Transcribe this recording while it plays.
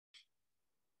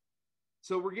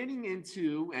So we're getting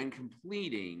into and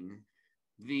completing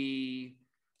the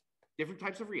different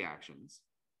types of reactions.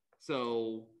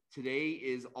 So today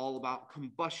is all about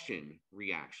combustion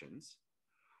reactions.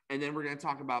 And then we're going to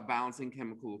talk about balancing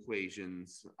chemical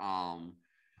equations. And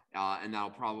that'll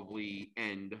probably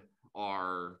end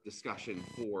our discussion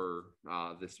for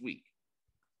this week.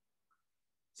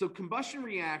 So combustion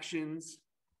reactions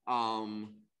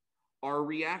are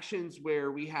reactions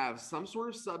where we have some sort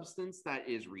of substance that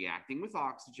is reacting with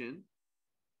oxygen.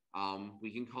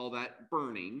 We can call that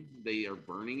burning. They are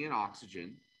burning in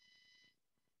oxygen.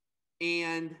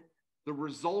 And the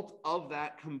result of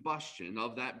that combustion,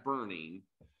 of that burning,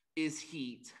 is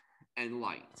heat and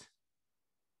light.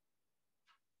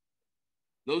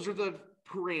 Those are the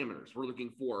parameters. We're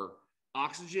looking for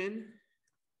oxygen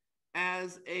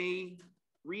as a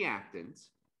reactant.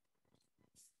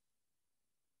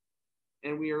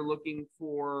 And we are looking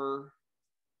for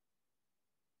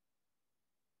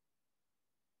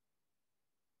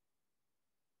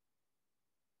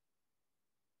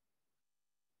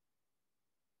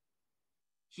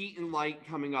heat and light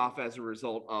coming off as a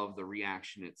result of the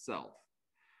reaction itself.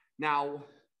 Now,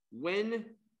 when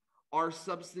our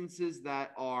substances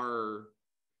that are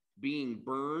being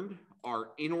burned are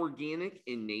inorganic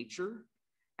in nature,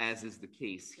 as is the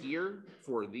case here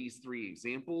for these three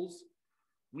examples,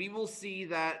 we will see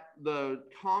that the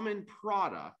common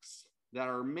products that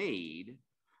are made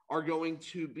are going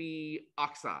to be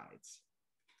oxides.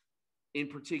 In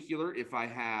particular, if I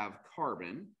have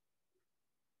carbon,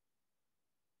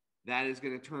 that is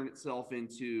going to turn itself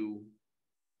into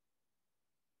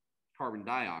carbon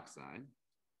dioxide.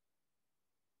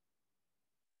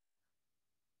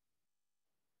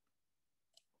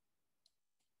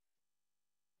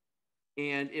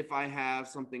 And if I have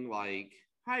something like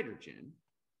hydrogen,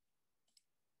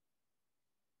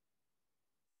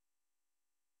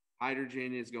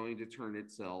 hydrogen is going to turn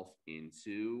itself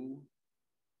into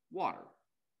water.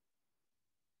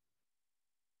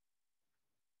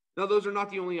 Now, those are not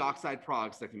the only oxide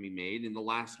products that can be made, and the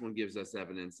last one gives us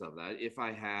evidence of that. If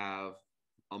I have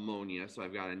ammonia, so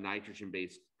I've got a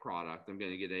nitrogen-based product, I'm going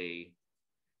to get a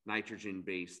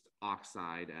nitrogen-based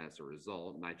oxide as a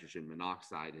result, nitrogen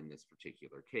monoxide in this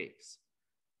particular case.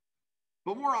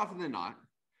 But more often than not,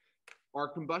 our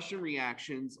combustion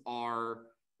reactions are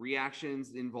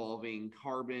reactions involving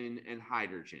carbon and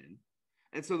hydrogen.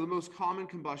 And so the most common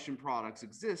combustion products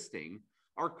existing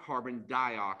are carbon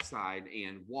dioxide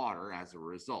and water as a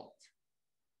result.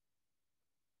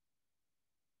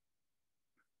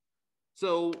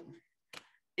 So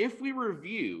if we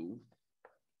review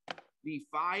the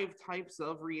 5 types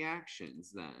of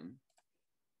reactions then,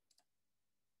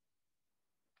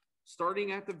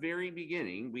 starting at the very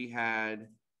beginning, we had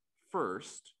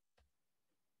first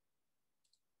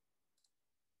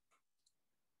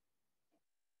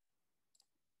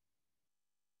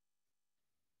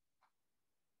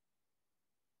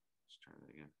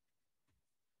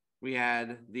we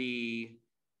had the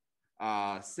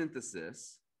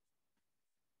synthesis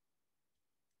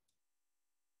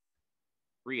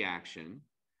reaction,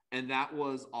 and that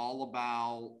was all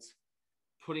about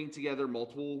putting together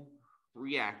multiple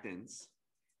reactants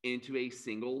into a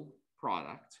single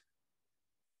product.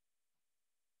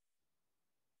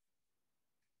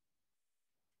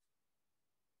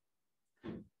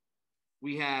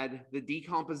 We had the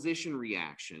decomposition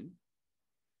reaction.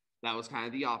 That was kind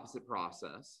of the opposite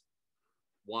process.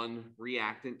 One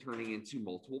reactant turning into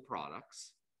multiple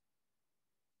products.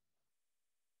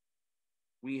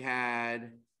 We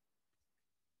had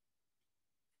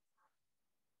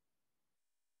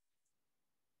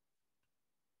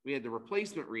the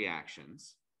replacement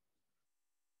reactions,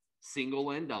 single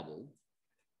and double,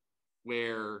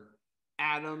 where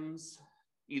atoms,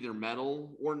 either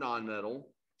metal or non-metal,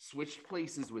 switched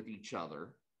places with each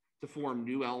other to form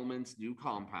new elements, new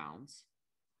compounds.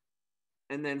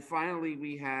 And then finally,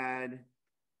 we had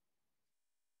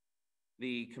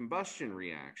the combustion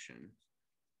reaction.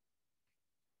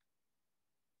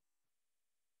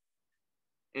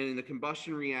 And in the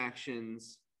combustion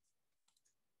reactions,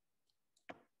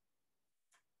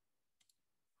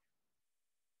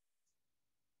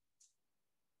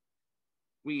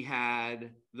 we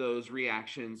had those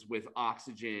reactions with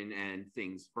oxygen and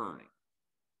things burning.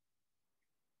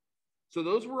 So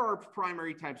those were our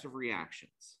primary types of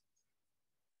reactions.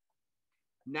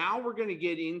 Now we're going to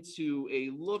get into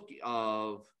a look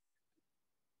of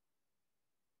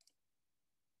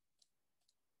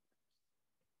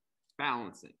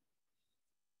balancing.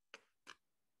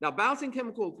 Now, balancing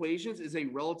chemical equations is a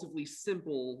relatively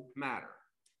simple matter.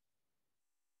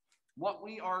 What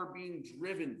we are being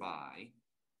driven by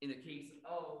in the case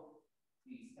of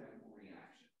these chemical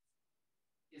reactions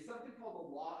is something called the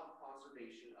law of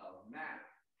conservation of matter.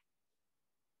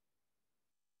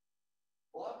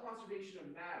 Law of conservation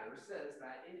of matter says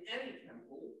that in any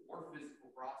chemical or physical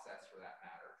process, for that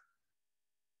matter,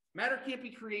 matter can't be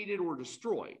created or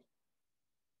destroyed.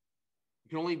 It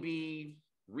can only be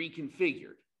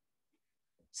reconfigured.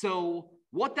 So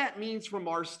what that means from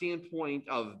our standpoint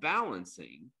of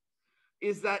balancing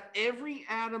is that every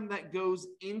atom that goes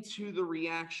into the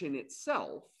reaction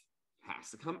itself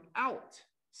has to come out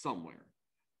somewhere.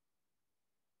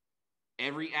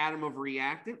 Every atom of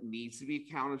reactant needs to be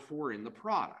accounted for in the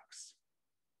products.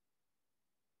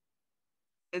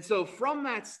 And so from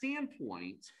that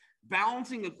standpoint,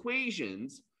 balancing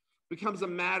equations becomes a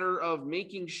matter of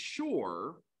making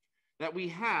sure that we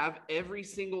have every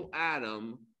single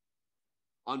atom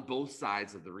on both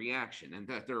sides of the reaction and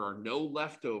that there are no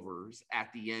leftovers at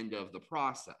the end of the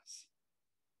process.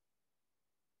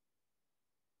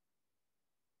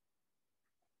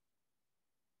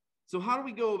 So how do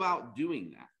we go about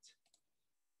doing that?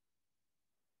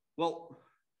 Well,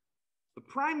 the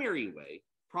primary way,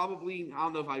 probably, I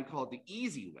don't know if I'd call it the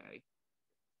easy way,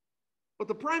 but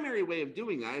the primary way of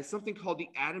doing that is something called the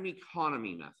atom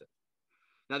economy method.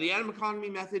 Now, the atom economy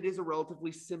method is a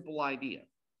relatively simple idea.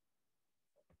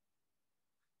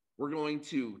 We're going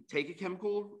to take a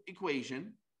chemical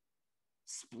equation,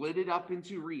 split it up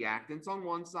into reactants on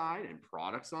one side and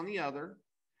products on the other,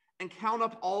 and count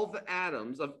up all the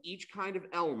atoms of each kind of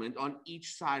element on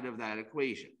each side of that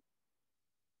equation.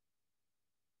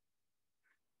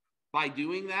 By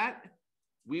doing that,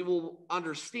 we will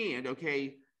understand,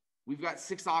 okay, we've got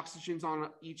 6 oxygens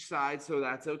on each side, so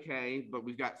that's okay, but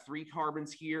we've got 3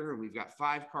 carbons here and we've got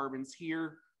 5 carbons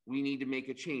here. We need to make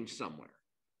a change somewhere.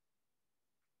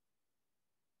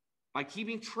 By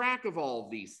keeping track of all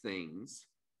of these things,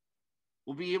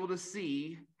 we'll be able to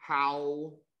see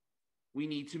how we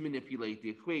need to manipulate the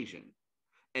equation.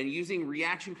 And using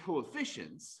reaction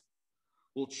coefficients,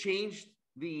 we'll change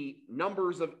the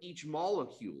numbers of each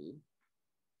molecule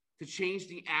to change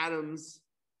the atoms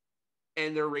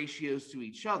and their ratios to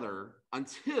each other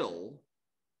until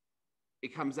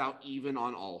it comes out even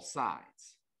on all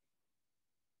sides.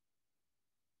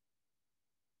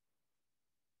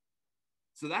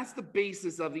 So that's the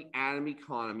basis of the atom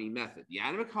economy method. The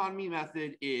atom economy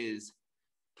method is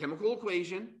chemical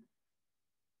equation.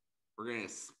 We're going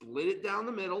to split it down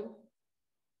the middle.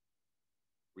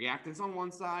 Reactants on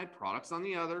one side, products on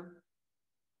the other.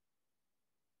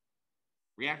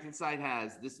 Reactant side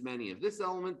has this many of this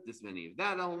element, this many of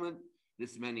that element,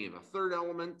 this many of a third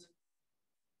element.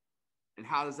 And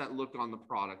how does that look on the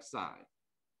product side?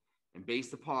 And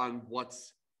based upon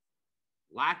what's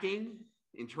lacking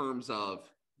in terms of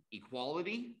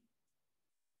equality,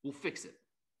 we'll fix it.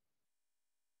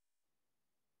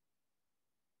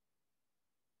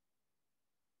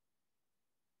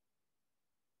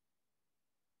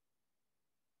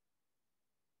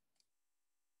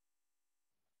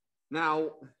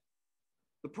 Now,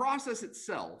 the process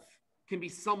itself can be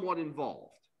somewhat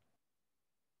involved.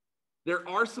 There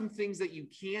are some things that you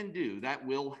can do that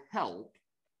will help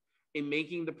in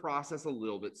making the process a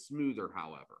little bit smoother,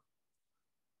 however.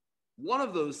 One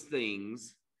of those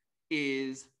things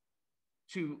is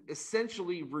to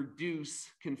essentially reduce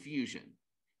confusion.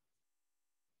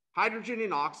 Hydrogen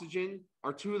and oxygen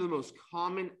are 2 of the most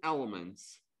common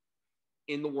elements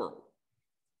in the world.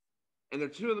 And they're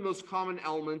 2 of the most common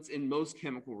elements in most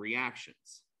chemical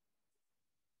reactions.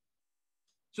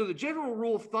 So the general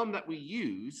rule of thumb that we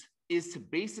use is to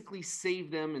basically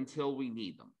save them until we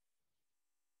need them.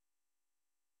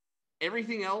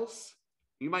 Everything else,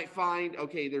 you might find,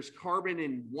 okay, there's carbon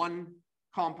in one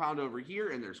compound over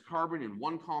here, and there's carbon in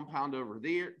one compound over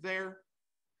there.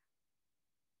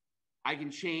 I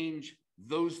can change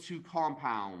those 2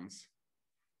 compounds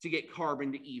to get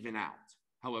carbon to even out,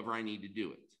 however I need to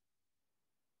do it.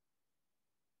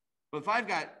 But if I've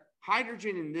got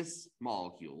hydrogen in this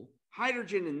molecule,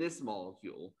 hydrogen in this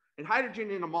molecule, and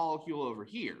hydrogen in a molecule over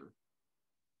here,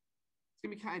 it's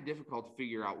going to be kind of difficult to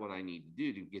figure out what I need to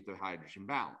do to get the hydrogen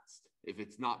balanced, if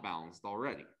it's not balanced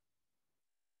already.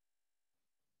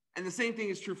 And the same thing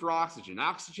is true for oxygen.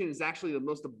 Oxygen is actually the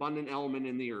most abundant element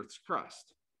in the Earth's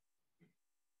crust.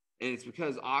 And it's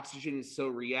because oxygen is so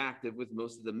reactive with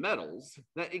most of the metals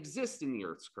that exist in the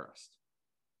Earth's crust.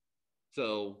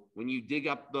 So when you dig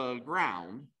up the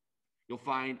ground, you'll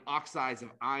find oxides of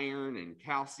iron and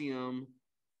calcium,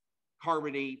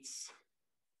 carbonates,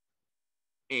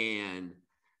 and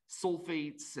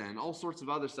sulfates, and all sorts of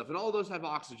other stuff. And all those have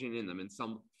oxygen in them in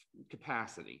some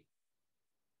capacity.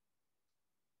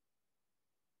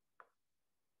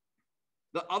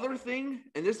 The other thing,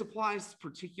 and this applies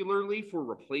particularly for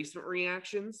replacement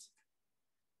reactions,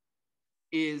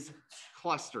 is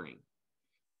clustering.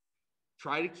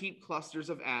 Try to keep clusters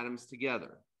of atoms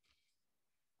together.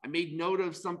 I made note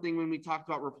of something when we talked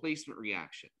about replacement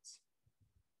reactions.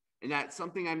 And that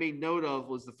something I made note of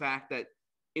was the fact that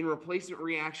in replacement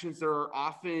reactions, there are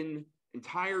often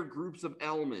entire groups of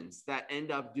elements that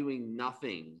end up doing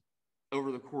nothing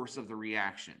over the course of the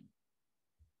reaction.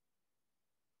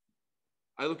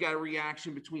 I look at a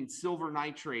reaction between silver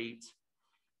nitrate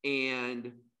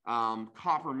and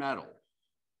copper metal.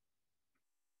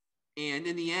 And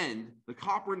in the end, the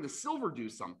copper and the silver do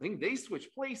something. They switch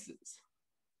places.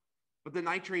 But the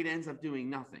nitrate ends up doing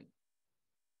nothing.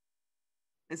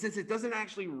 And since it doesn't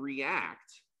actually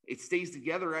react, it stays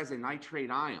together as a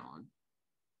nitrate ion.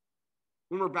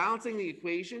 When we're balancing the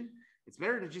equation, it's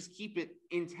better to just keep it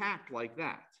intact like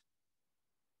that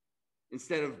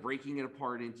instead of breaking it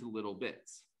apart into little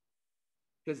bits.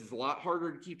 Because it's a lot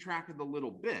harder to keep track of the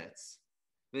little bits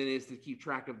than it is to keep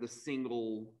track of the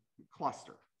single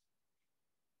cluster.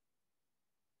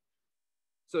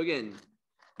 So again,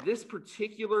 this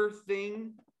particular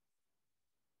thing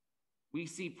we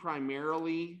see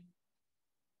primarily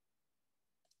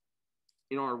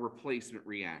in our replacement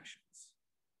reactions.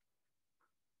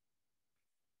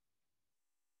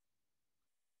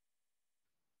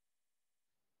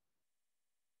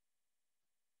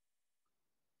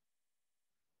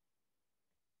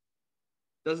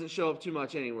 Doesn't show up too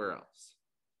much anywhere else.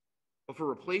 But for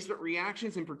replacement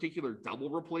reactions, in particular double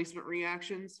replacement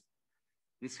reactions,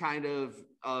 this kind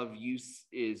of use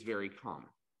is very common.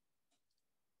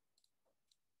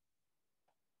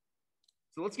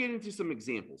 So let's get into some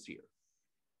examples here.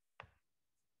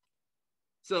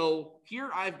 So here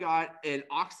I've got an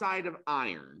oxide of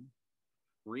iron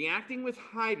reacting with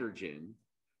hydrogen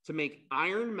to make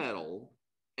iron metal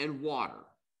and water.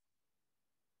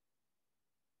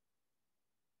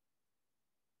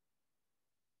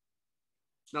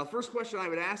 Now, the first question I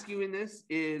would ask you in this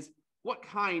is, what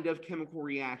kind of chemical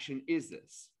reaction is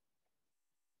this?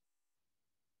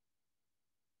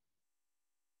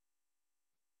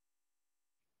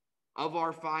 Of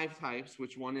our 5 types,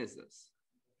 which one is this?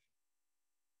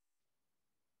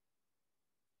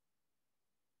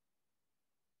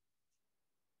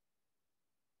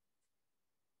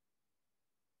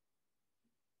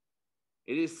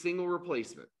 It is single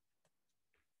replacement.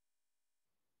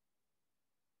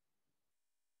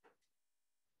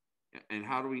 And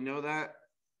how do we know that?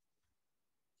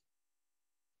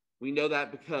 We know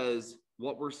that because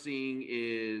what we're seeing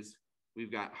is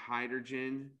we've got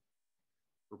hydrogen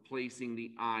replacing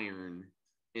the iron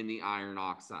in the iron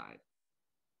oxide.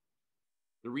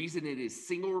 The reason it is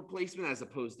single replacement as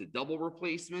opposed to double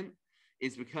replacement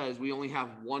is because we only have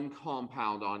one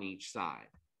compound on each side.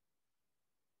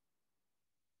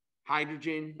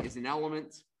 Hydrogen is an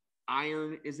element,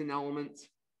 iron is an element.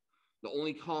 The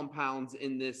only compounds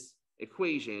in this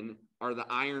equation are the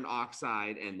iron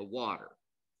oxide and the water.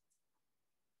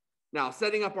 Now,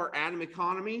 setting up our atom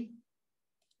economy,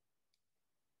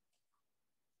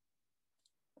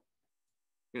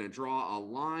 I'm going to draw a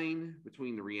line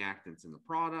between the reactants and the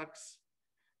products,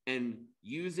 and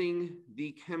using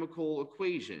the chemical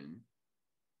equation,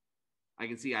 I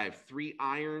can see I have 3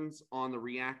 irons on the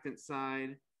reactant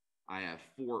side. I have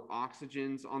 4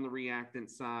 oxygens on the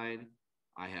reactant side.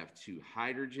 I have 2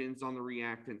 hydrogens on the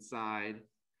reactant side.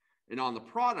 And on the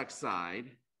product side,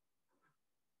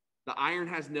 the iron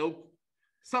has no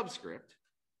subscript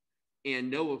and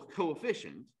no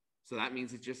coefficient. So that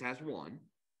means it just has 1.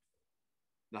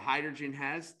 The hydrogen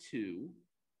has 2.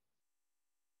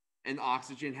 And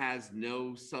oxygen has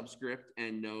no subscript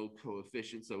and no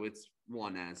coefficient. So it's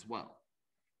 1 as well.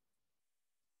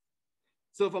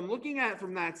 So if I'm looking at it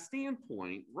from that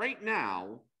standpoint, right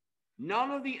now,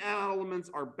 none of the elements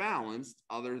are balanced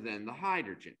other than the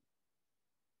hydrogen.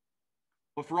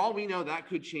 But for all we know, that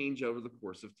could change over the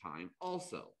course of time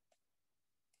also.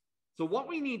 So what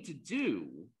we need to do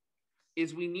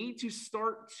is we need to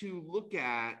start to look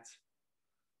at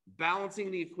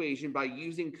balancing the equation by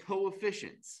using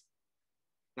coefficients.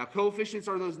 Now, coefficients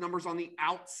are those numbers on the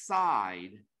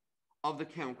outside of the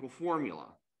chemical formula.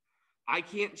 I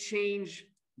can't change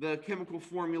the chemical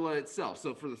formula itself.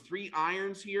 So for the 3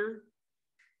 irons here,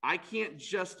 I can't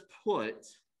just put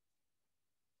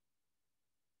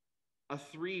a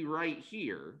 3 right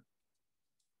here.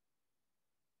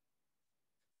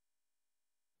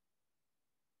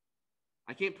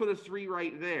 I can't put a 3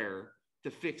 right there to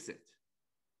fix it.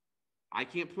 I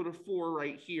can't put a 4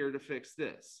 right here to fix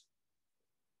this.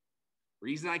 The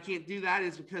reason I can't do that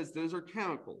is because those are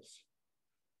chemicals.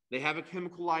 They have a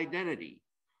chemical identity.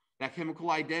 That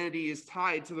chemical identity is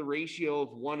tied to the ratio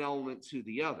of one element to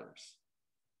the others.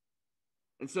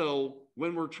 And so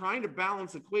when we're trying to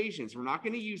balance equations, we're not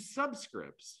going to use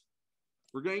subscripts.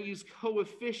 We're going to use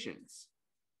coefficients.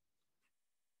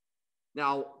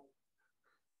 Now,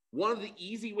 one of the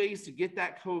easy ways to get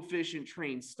that coefficient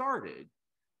train started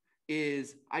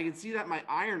is I can see that my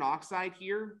iron oxide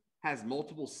here has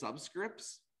multiple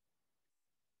subscripts.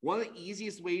 One of the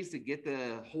easiest ways to get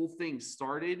the whole thing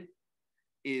started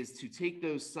is to take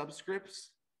those subscripts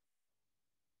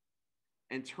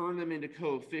and turn them into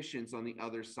coefficients on the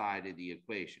other side of the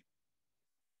equation.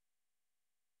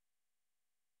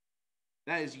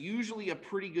 That is usually a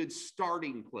pretty good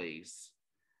starting place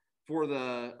for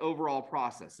the overall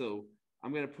process. So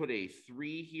I'm going to put a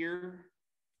 3 here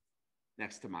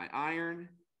next to my iron.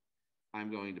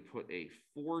 I'm going to put a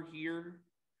 4 here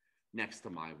next to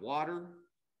my water.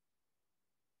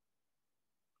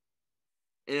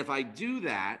 And if I do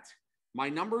that, my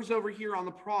numbers over here on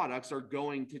the products are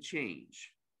going to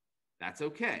change. That's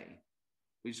okay.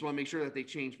 We just want to make sure that they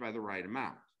change by the right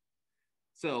amount.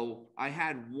 So I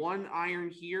had 1 iron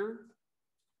here.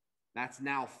 That's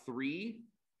now 3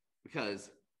 because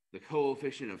the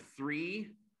coefficient of 3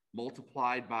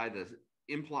 multiplied by the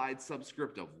implied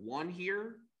subscript of 1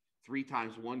 here. 3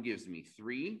 times 1 gives me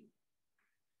 3.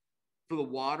 For the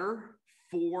water,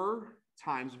 4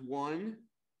 times 1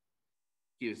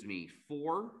 gives me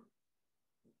 4.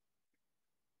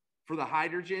 For the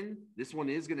hydrogen, this one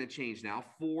is going to change now.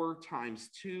 4 times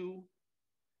 2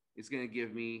 is going to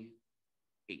give me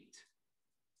 8.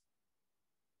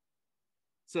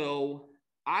 So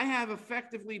I have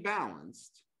effectively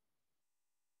balanced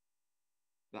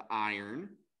the iron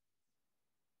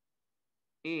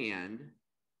and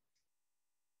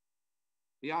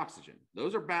the oxygen.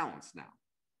 Those are balanced now.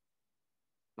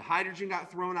 The hydrogen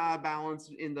got thrown out of balance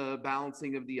in the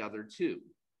balancing of the other 2.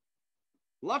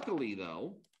 Luckily,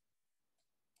 though,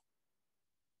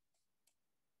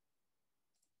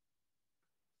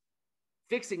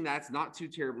 fixing that's not too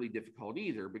terribly difficult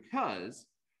either, because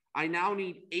I now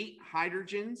need 8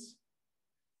 hydrogens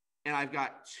and I've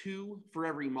got 2 for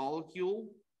every molecule.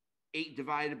 8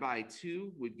 divided by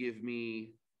 2 would give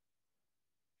me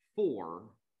 4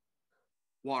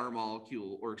 water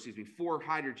molecule, or excuse me, 4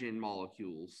 hydrogen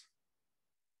molecules.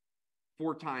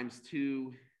 4 times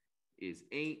 2 is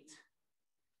 8.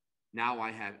 Now I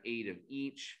have 8 of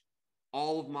each.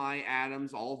 All of my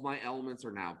atoms, all of my elements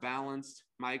are now balanced.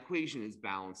 My equation is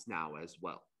balanced now as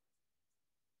well.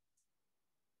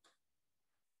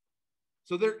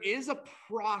 So there is a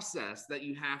process that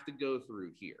you have to go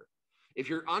through here. If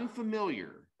you're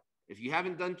unfamiliar, if you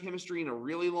haven't done chemistry in a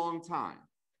really long time,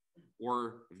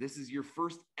 or if this is your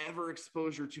first ever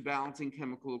exposure to balancing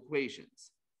chemical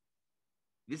equations,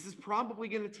 this is probably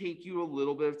going to take you a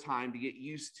little bit of time to get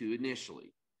used to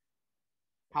initially.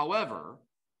 However,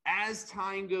 as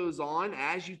time goes on,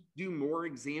 as you do more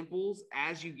examples,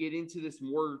 as you get into this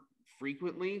more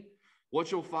frequently,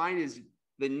 what you'll find is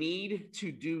the need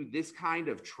to do this kind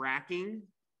of tracking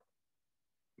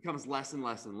becomes less and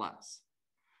less and less.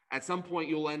 At some point,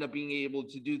 you'll end up being able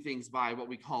to do things by what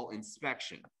we call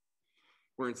inspection,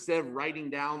 where instead of writing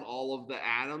down all of the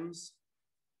atoms,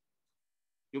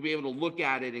 you'll be able to look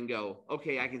at it and go,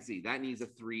 okay, I can see that needs a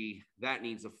 3, that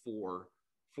needs a 4.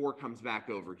 4 comes back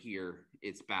over here,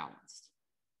 it's balanced.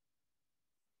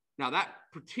 Now that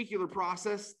particular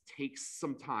process takes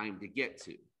some time to get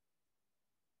to.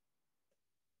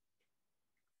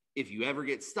 If you ever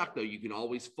get stuck though, you can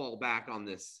always fall back on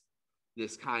this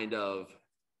kind of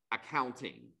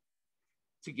accounting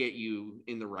to get you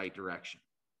in the right direction.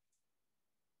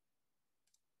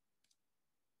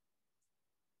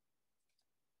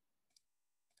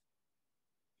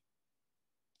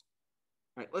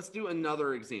 All right, let's do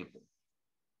another example.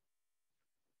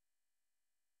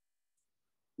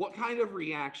 What kind of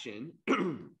reaction,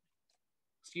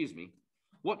 excuse me,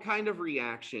 what kind of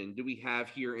reaction do we have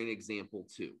here in example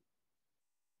 2?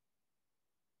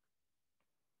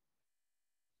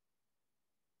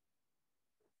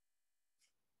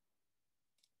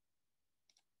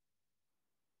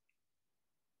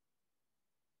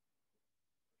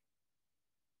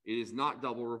 It is not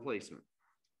double replacement.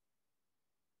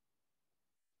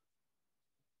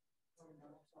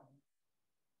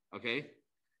 Okay,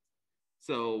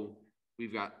 so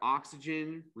we've got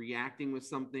oxygen reacting with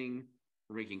something.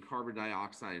 We're making carbon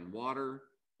dioxide and water.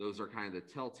 Those are kind of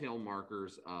the telltale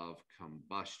markers of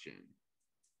combustion.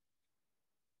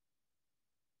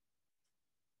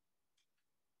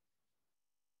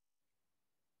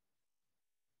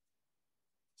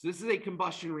 So this is a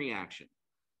combustion reaction.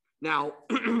 Now,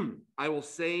 I will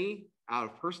say out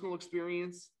of personal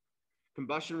experience,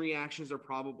 Combustion reactions are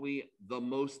probably the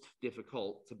most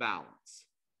difficult to balance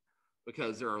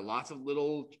because there are lots of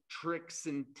little tricks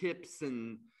and tips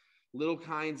and little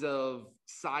kinds of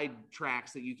side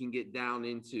tracks that you can get down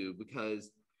into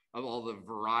because of all the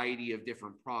variety of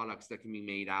different products that can be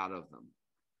made out of them.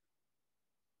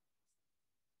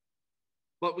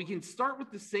 But we can start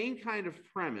with the same kind of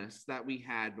premise that we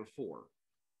had before.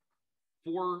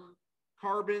 4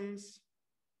 carbons,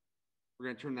 we're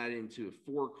going to turn that into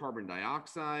 4 carbon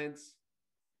dioxides.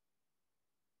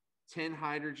 10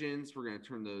 hydrogens, we're going to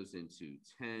turn those into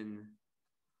 10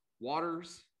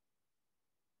 waters.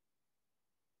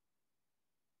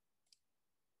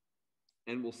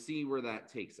 And we'll see where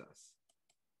that takes us.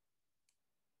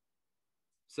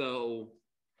 So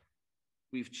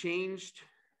we've changed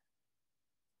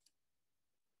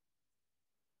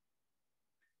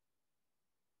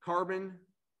carbon.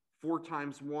 4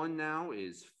 times 1 now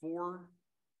is 4.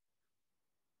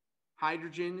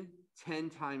 Hydrogen,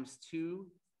 10 times 2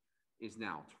 is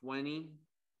now 20.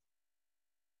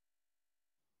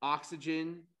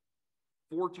 Oxygen,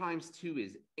 4 times 2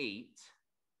 is 8.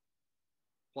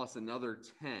 Plus another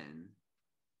 10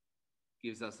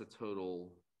 gives us a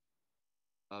total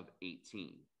of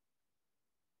 18.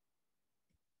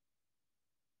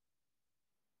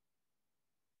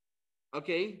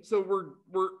 Okay, so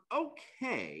we're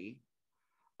okay,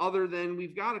 other than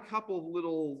we've got a couple of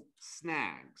little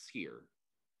snags here.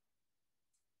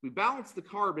 We balanced the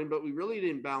carbon, but we really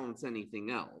didn't balance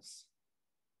anything else.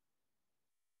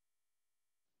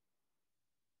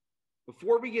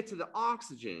 Before we get to the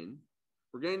oxygen,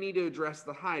 we're going to need to address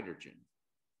the hydrogen.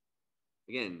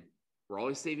 Again, we're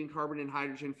always saving carbon and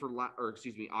hydrogen for,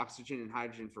 oxygen and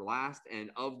hydrogen for last.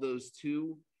 And of those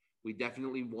two, we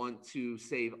definitely want to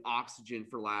save oxygen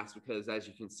for last because as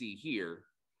you can see here,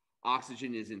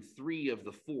 oxygen is in 3 of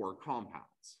the 4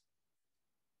 compounds.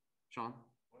 Sean?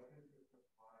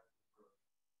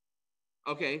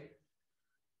 Okay,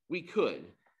 we could.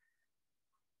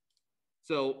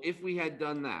 So if we had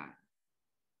done that,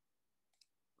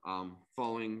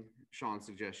 following Sean's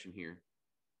suggestion here,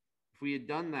 if we had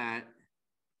done that,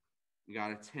 we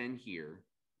got a 10 here.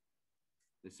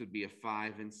 This would be a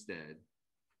 5 instead.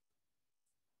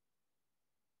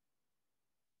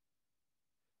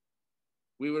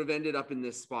 We would have ended up in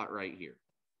this spot right here.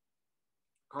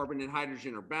 Carbon and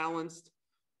hydrogen are balanced.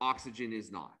 Oxygen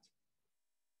is not.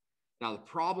 Now, the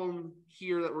problem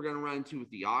here that we're going to run into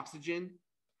with the oxygen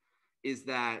is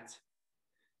that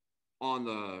on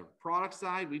the product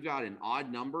side, we've got an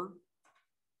odd number.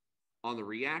 On the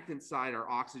reactant side, our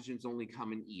oxygens only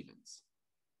come in evens.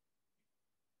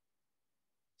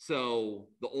 So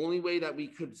the only way that we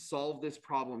could solve this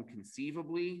problem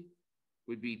conceivably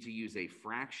would be to use a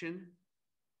fraction.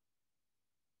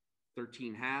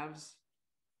 13 halves.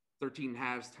 13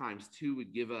 halves times 2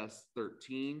 would give us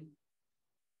 13.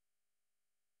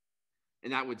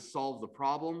 And that would solve the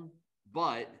problem.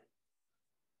 But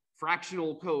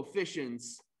fractional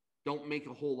coefficients don't make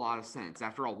a whole lot of sense.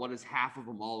 After all, what does half of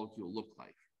a molecule look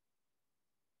like?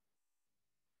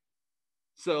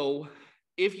 So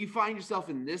if you find yourself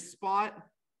in this spot,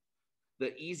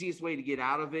 the easiest way to get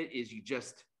out of it is you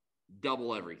just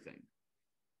double everything.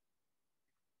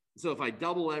 So if I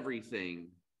double everything,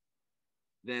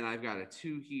 then I've got a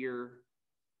 2 here.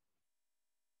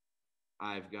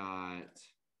 I've got,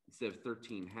 instead of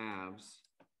 13 halves,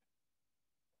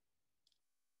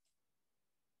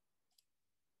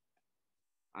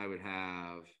 I would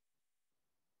have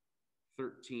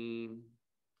 13.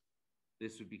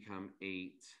 This would become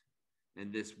 8.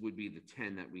 And this would be the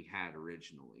 10 that we had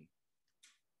originally.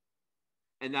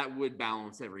 And that would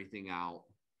balance everything out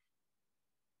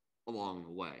along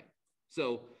the way.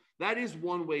 So that is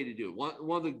one way to do it.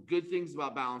 One of the good things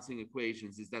about balancing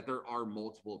equations is that there are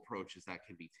multiple approaches that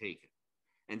can be taken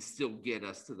and still get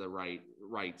us to the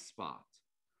right spot.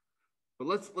 But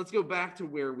let's go back to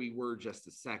where we were just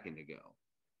a second ago.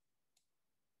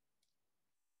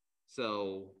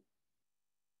 So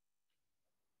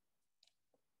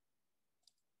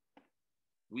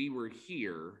we were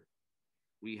here,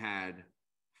 we had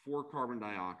 4 carbon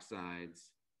dioxides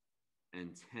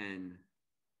and 10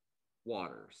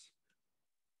 waters.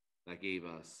 That gave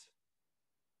us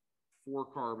 4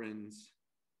 carbons,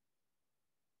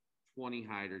 20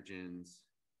 hydrogens,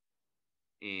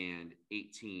 and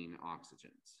 18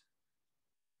 oxygens.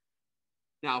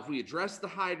 Now, if we address the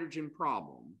hydrogen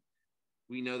problem,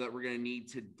 we know that we're going to need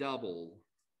to double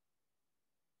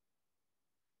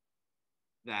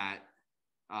that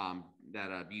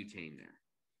butane there.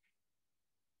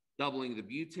 Doubling the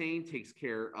butane takes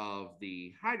care of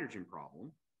the hydrogen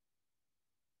problem.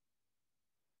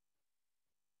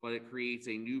 but it creates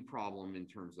a new problem in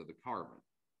terms of the carbon.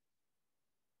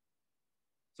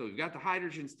 So we've got the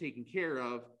hydrogens taken care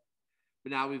of,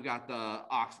 but now we've got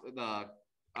the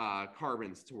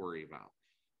carbons to worry about.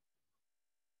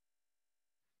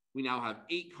 We now have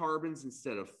 8 carbons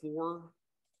instead of 4.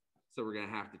 So we're going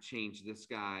to have to change this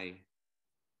guy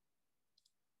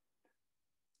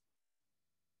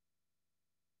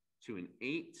to an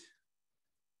 8.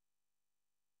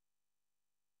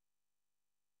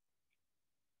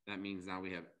 That means now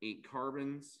we have 8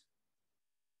 carbons.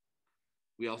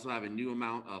 We also have a new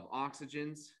amount of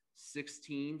oxygens,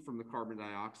 16 from the carbon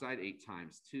dioxide, 8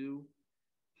 times 2,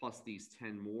 plus these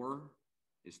 10 more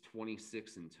is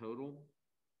 26 in total.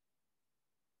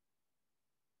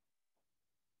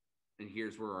 And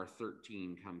here's where our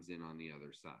 13 comes in on the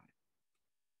other side.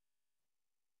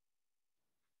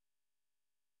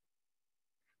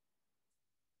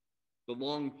 The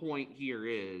long point here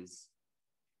is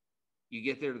you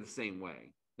get there the same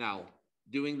way. Now,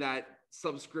 doing that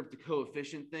subscript to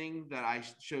coefficient thing that I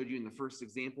showed you in the first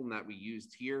example and that we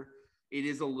used here, it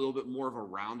is a little bit more of a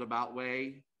roundabout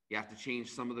way. You have to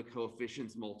change some of the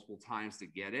coefficients multiple times to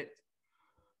get it.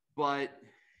 But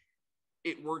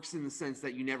it works in the sense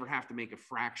that you never have to make a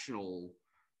fractional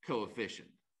coefficient.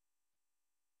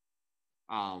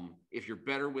 If you're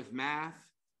better with math,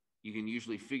 you can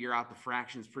usually figure out the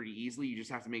fractions pretty easily. You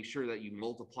just have to make sure that you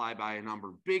multiply by a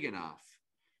number big enough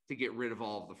to get rid of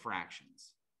all of the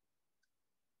fractions.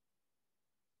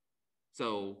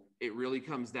 So it really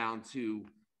comes down to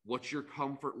what's your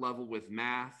comfort level with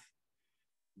math?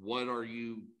 What are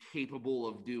you capable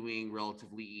of doing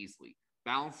relatively easily?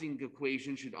 Balancing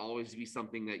equations should always be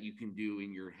something that you can do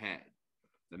in your head.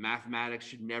 The mathematics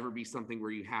should never be something where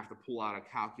you have to pull out a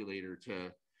calculator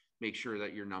to make sure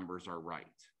that your numbers are right.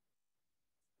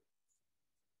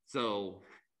 So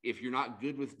if you're not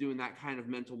good with doing that kind of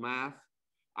mental math,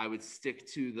 I would stick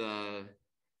to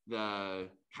the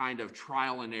kind of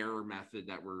trial and error method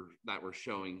that we're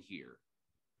showing here.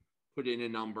 Put in a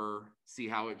number, see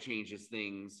how it changes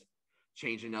things,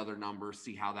 change another number,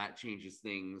 see how that changes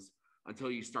things,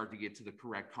 until you start to get to the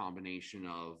correct combination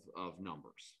of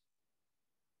numbers.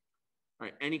 All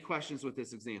right, any questions with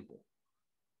this example?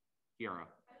 Kiara?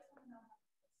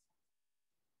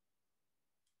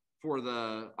 For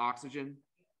the oxygen?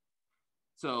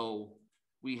 So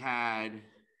we had,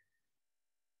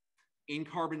 in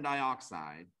carbon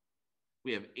dioxide,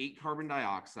 we have 8 carbon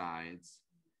dioxides,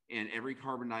 and every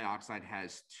carbon dioxide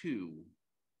has 2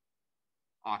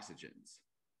 oxygens.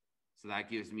 So that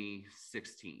gives me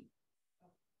 16.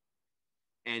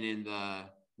 And in the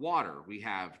water, we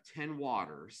have 10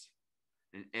 waters,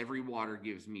 and every water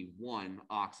gives me 1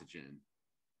 oxygen.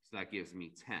 So that gives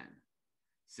me 10.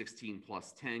 16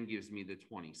 plus 10 gives me the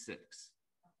 26.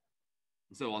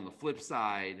 And so on the flip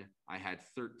side, I had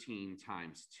 13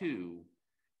 times 2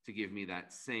 to give me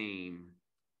that same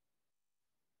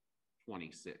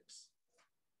 26.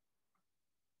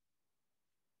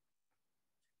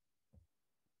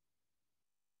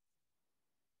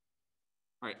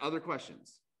 All right, other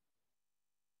questions?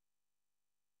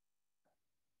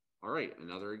 All right,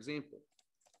 another example.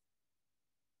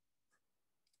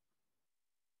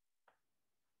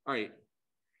 All right,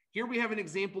 here we have an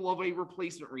example of a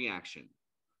replacement reaction.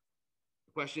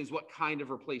 The question is, what kind of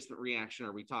replacement reaction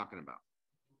are we talking about?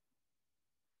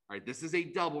 All right, this is a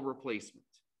double replacement.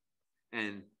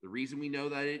 And the reason we know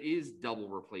that it is double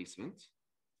replacement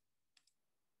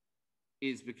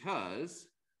is because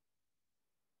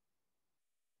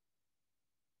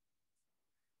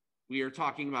we are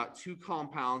talking about 2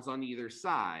 compounds on either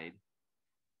side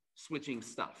switching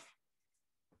stuff.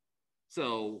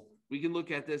 So we can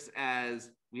look at this as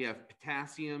we have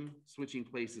potassium switching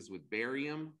places with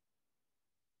barium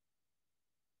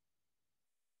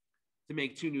to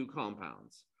make 2 new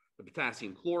compounds, the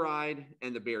potassium chloride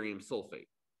and the barium sulfate.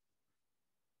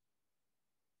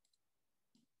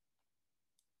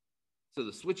 So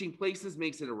the switching places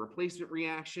makes it a replacement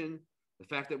reaction. The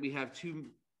fact that we have 2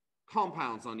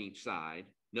 compounds on each side,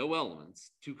 no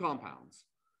elements, 2 compounds,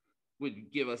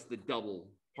 would give us the double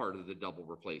part of the double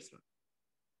replacement.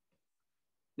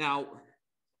 Now,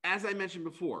 as I mentioned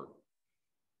before,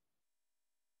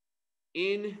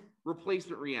 in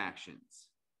replacement reactions,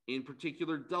 in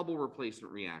particular double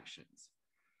replacement reactions,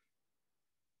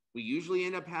 we usually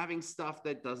end up having stuff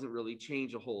that doesn't really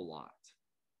change a whole lot.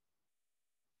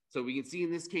 So we can see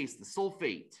in this case, the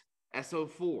sulfate,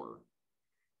 SO4,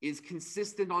 is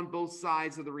consistent on both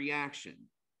sides of the reaction.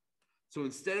 So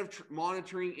instead of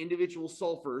monitoring individual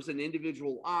sulfurs and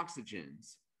individual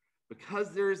oxygens,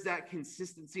 because there is that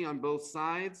consistency on both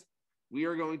sides, we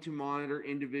are going to monitor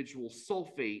individual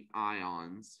sulfate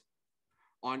ions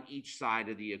on each side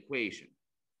of the equation.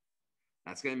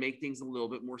 That's going to make things a little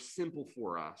bit more simple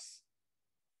for us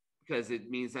because it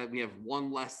means that we have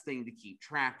one less thing to keep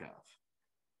track of.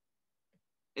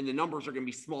 And the numbers are going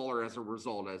to be smaller as a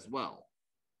result as well.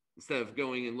 Instead of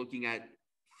going and looking at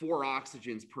 4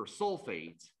 oxygens per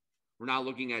sulfate, we're now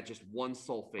looking at just 1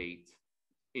 sulfate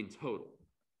in total.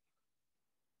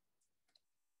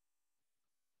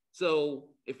 So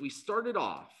if we started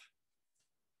off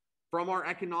from our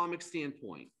economic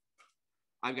standpoint,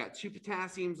 I've got 2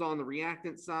 potassiums on the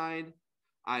reactant side.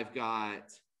 I've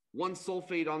got 1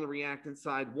 sulfate on the reactant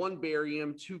side, 1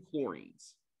 barium, 2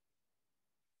 chlorines.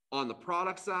 On the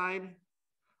product side,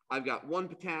 I've got 1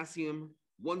 potassium,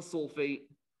 1 sulfate,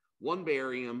 1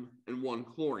 barium, and 1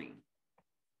 chlorine.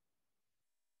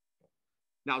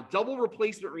 Now, double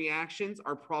replacement reactions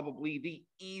are probably the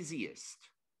easiest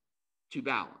to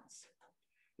balance.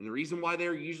 And the reason why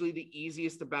they're usually the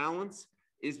easiest to balance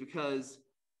is because,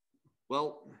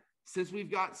 well, since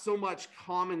we've got so much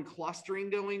common clustering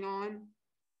going on,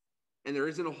 and there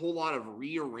isn't a whole lot of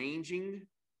rearranging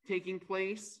taking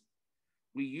place,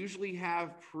 we usually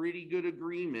have pretty good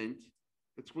agreement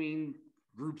between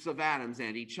groups of atoms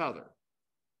and each other.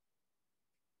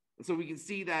 And so we can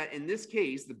see that in this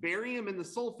case, the barium and the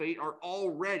sulfate are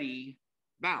already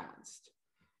balanced.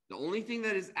 The only thing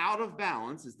that is out of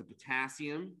balance is the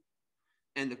potassium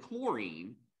and the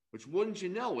chlorine, which, wouldn't you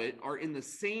know it, are in the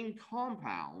same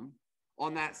compound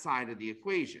on that side of the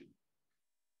equation.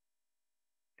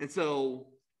 And so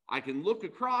I can look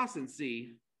across and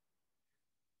see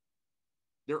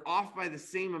they're off by the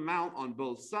same amount on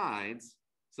both sides.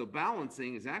 So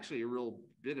balancing is actually a real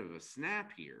bit of a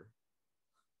snap here.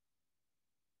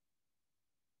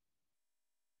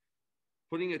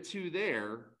 Putting a 2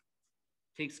 there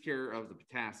takes care of the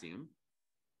potassium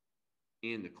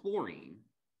and the chlorine,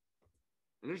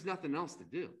 and there's nothing else to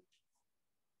do.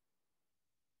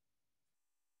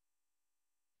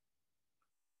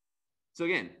 So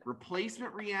again,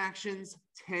 replacement reactions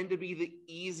tend to be the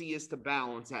easiest to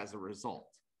balance as a result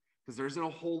because there isn't a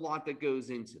whole lot that goes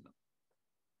into them.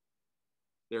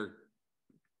 They're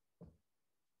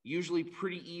usually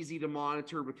pretty easy to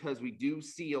monitor because we do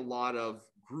see a lot of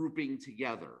grouping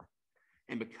together.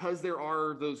 And because there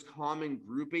are those common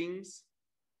groupings,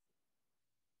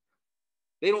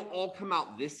 they don't all come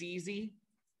out this easy,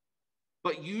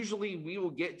 but usually we will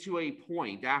get to a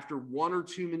point after 1 or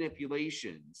 2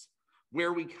 manipulations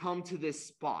where we come to this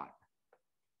spot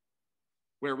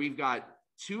where we've got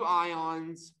 2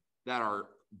 ions that are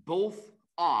both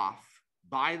off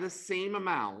by the same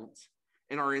amount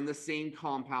and are in the same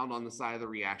compound on the side of the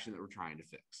reaction that we're trying to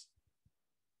fix.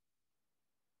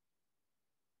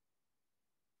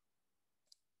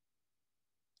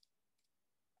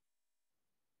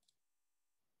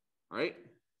 All right.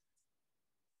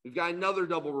 We've got another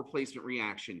double replacement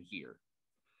reaction here.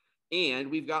 And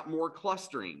we've got more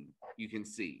clustering, you can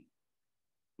see.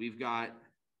 We've got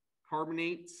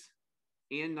carbonates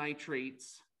and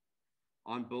nitrates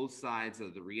on both sides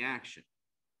of the reaction.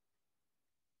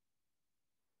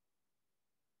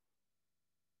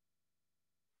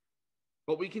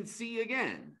 But we can see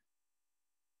again,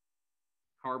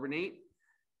 carbonate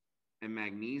and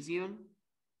magnesium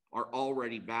are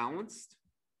already balanced.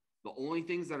 The only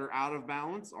things that are out of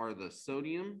balance are the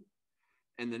sodium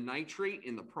and the nitrate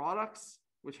in the products,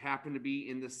 which happen to be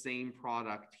in the same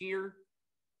product here.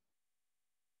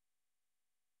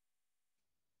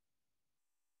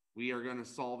 We are going to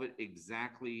solve it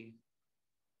exactly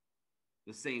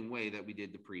the same way that we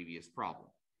did the previous problem.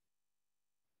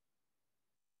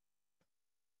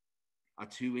 A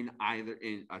 2 in either,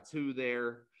 in a 2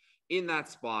 there in that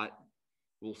spot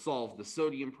will solve the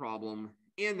sodium problem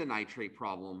and the nitrate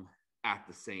problem at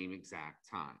the same exact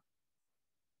time.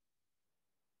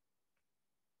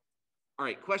 All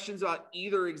right, questions about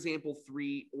either example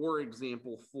 3 or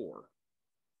example 4?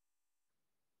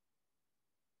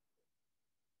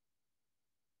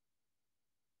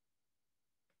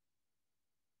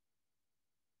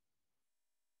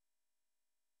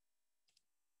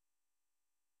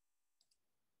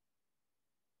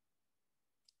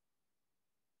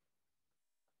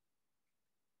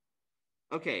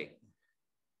 Okay.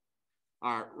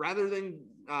 Rather than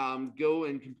go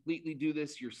and completely do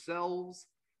this yourselves,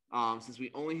 since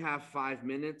we only have 5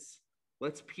 minutes,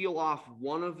 let's peel off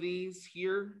one of these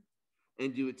here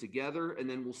and do it together. And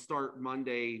then we'll start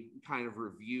Monday kind of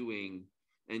reviewing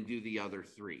and do the other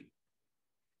 3.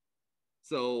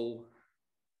 So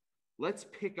let's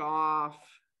pick off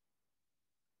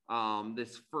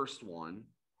this first one.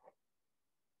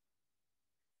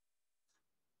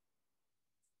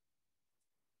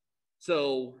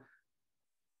 So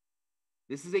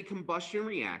This is a combustion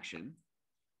reaction.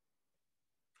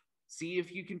 See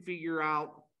if you can figure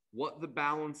out what the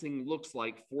balancing looks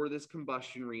like for this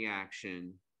combustion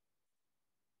reaction.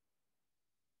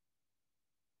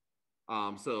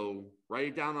 So write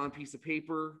it down on a piece of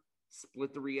paper,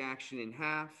 split the reaction in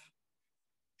half,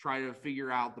 try to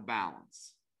figure out the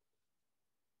balance.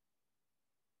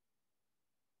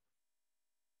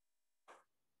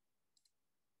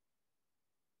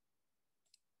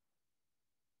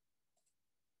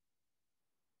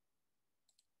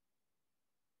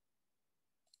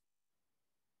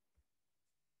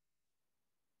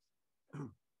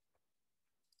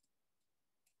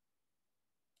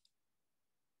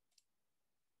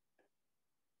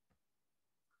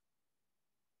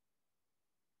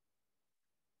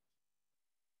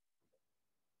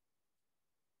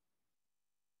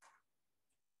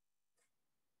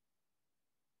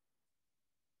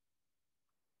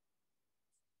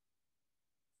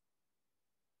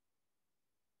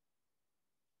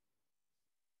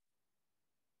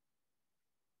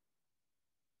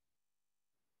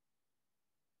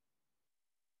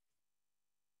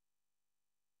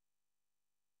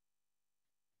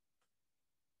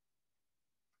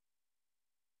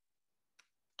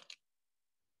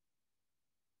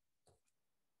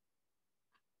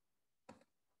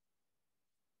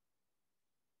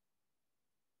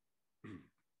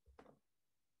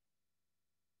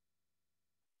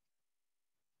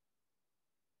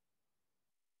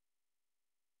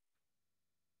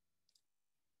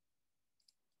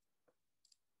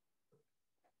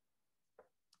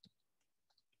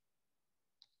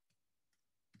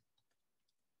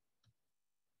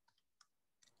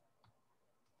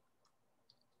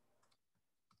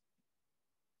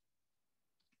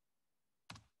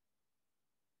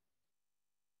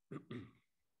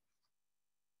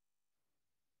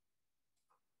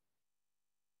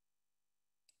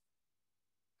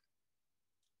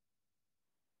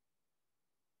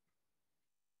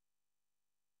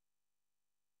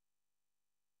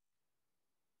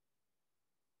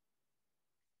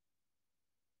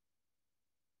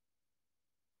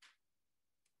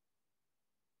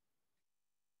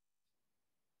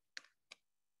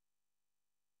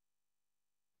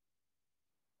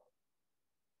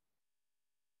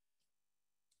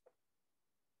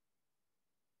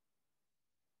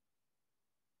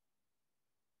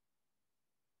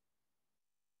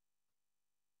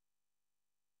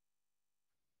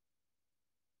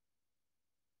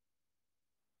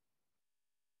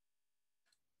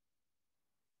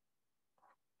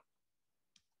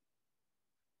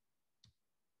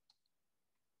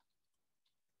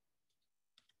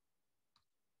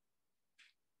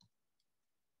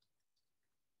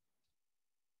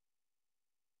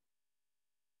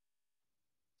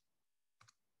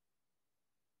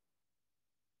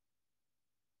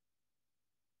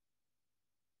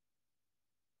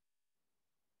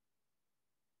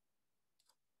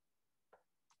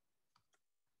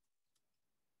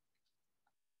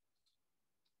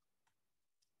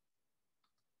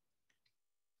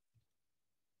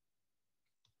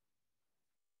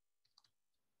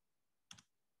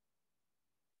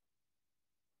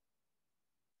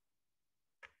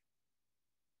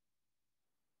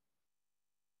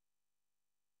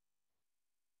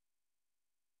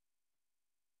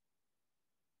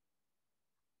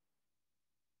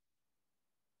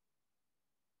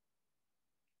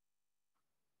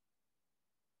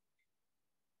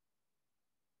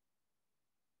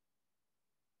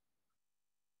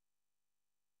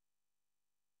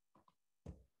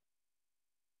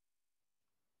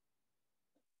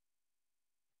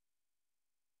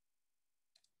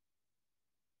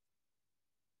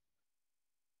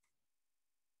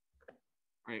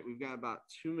 All right, we've got about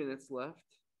 2 minutes left.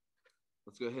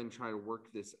 Let's go ahead and try to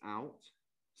work this out.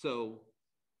 So,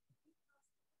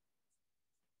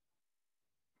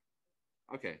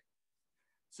 okay.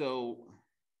 So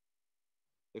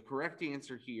the correct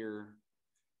answer here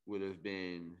would have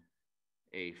been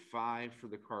a 5 for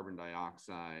the carbon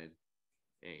dioxide,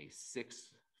 a 6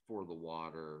 for the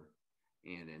water,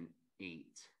 and an 8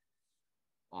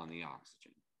 on the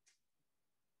oxygen.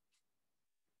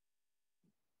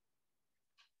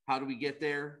 How do we get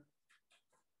there?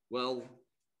 Well,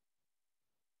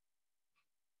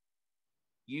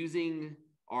 using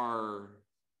our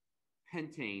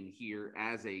pentane here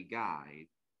as a guide,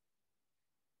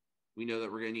 we know that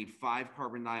we're going to need 5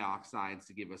 carbon dioxides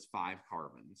to give us 5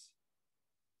 carbons.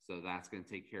 So that's going to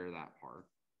take care of that part.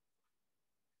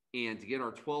 And to get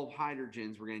our 12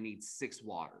 hydrogens, we're going to need 6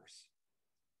 waters.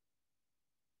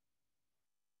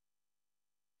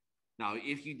 Now,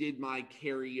 if you did my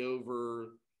carry over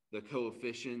the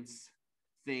coefficients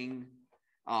thing,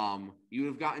 You would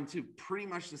have gotten to pretty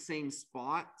much the same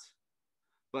spot,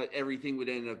 but everything would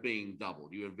end up being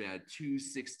doubled. You would have had 2,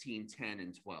 16, 10,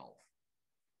 and 12.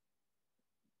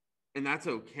 And that's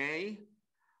okay.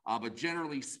 But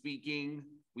generally speaking,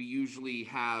 we usually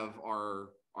have our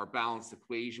balanced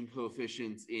equation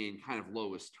coefficients in kind of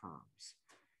lowest terms.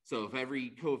 So if every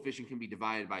coefficient can be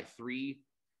divided by 3,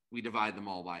 we divide them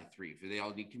all by 3. If they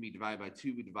all can be divided by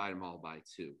 2, we divide them all by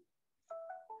 2.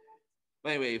 But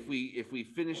anyway, if we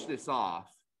finish this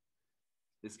off,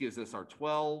 this gives us our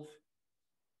 12.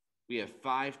 We have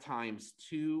 5 times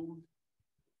 2,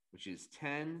 which is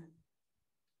 10,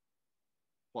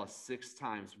 plus 6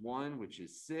 times 1, which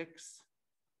is 6.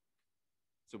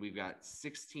 So we've got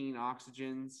 16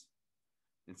 oxygens.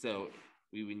 And so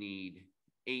we would need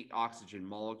 8 oxygen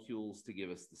molecules to give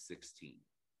us the 16.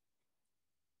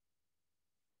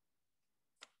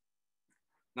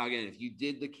 Now, again, if you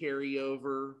did the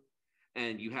carryover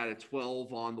and you had a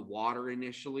 12 on the water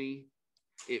initially,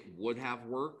 it would have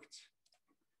worked.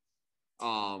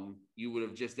 You would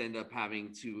have just ended up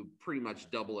having to pretty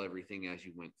much double everything as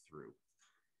you went through.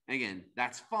 Again,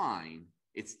 that's fine.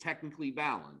 It's technically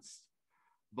balanced,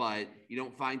 but you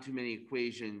don't find too many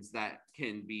equations that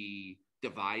can be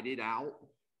divided out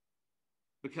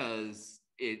because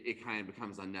it kind of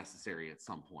becomes unnecessary at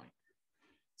some point.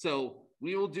 So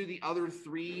we will do the other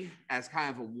 3 as kind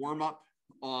of a warm-up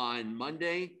on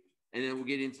Monday, and then we'll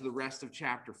get into the rest of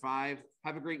chapter 5.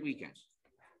 Have a great weekend.